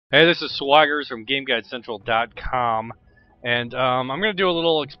Hey, this is Swaggers from GameGuideCentral.com, and I'm going to do a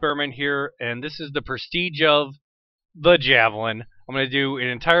little experiment here, and this is the prestige of the Javelin. I'm going to do an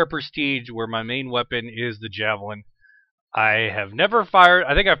entire prestige where my main weapon is the Javelin. I have never fired,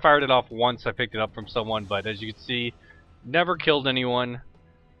 I think I fired it off once, I picked it up from someone, but as you can see, never killed anyone,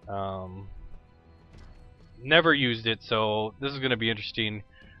 never used it, so this is going to be interesting.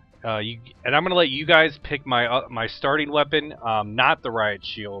 And I'm going to let you guys pick my starting weapon, not the riot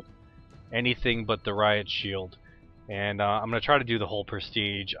shield. Anything but the riot shield, and I'm gonna try to do the whole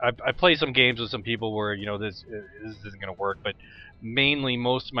prestige. I play some games with some people where this isn't gonna work, but mainly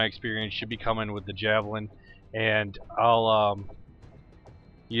most of my experience should be coming with the Javelin, and I'll I'm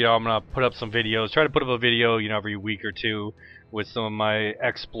gonna put up some videos. Try to put up a video every week or two with some of my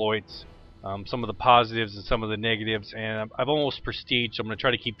exploits, some of the positives and some of the negatives, and I've almost prestige, so I'm gonna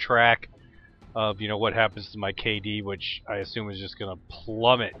try to keep track of what happens to my KD, which I assume is just gonna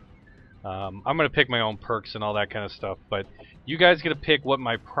plummet. I'm going to pick my own perks and all that kind of stuff, but you guys get to pick what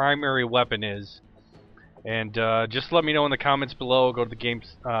my primary weapon is, and just let me know in the comments below. Go to the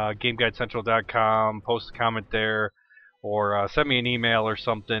GameGuideCentral.com, post a comment there, or send me an email or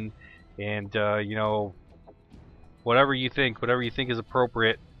something, and whatever you think is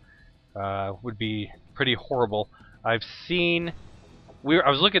appropriate would be pretty horrible. I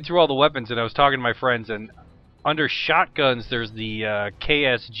was looking through all the weapons, and I was talking to my friends, and under shotguns there's the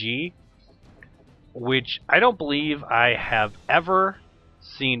KSG, which I don't believe I have ever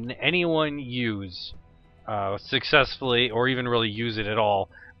seen anyone use successfully, or even really use it at all.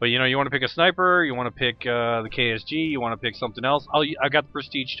 But you want to pick a sniper, you want to pick the KSG, you want to pick something else. I've got the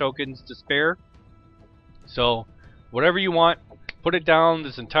prestige tokens to spare, so whatever you want, put it down.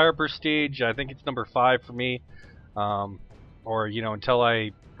 This entire prestige, I think it's number 5 for me, or until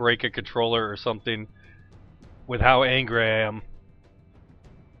I break a controller or something. With how angry I am,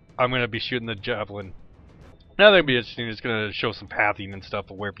 I'm going to be shooting the Javelin. Now that'll be interesting. It's going to show some pathing and stuff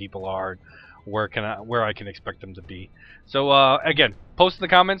of where people are, where I can expect them to be. So again, post in the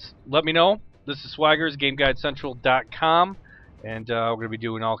comments. Let me know. This is Swaggers, GameGuideCentral.com, and we're going to be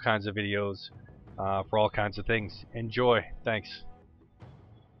doing all kinds of videos for all kinds of things. Enjoy. Thanks.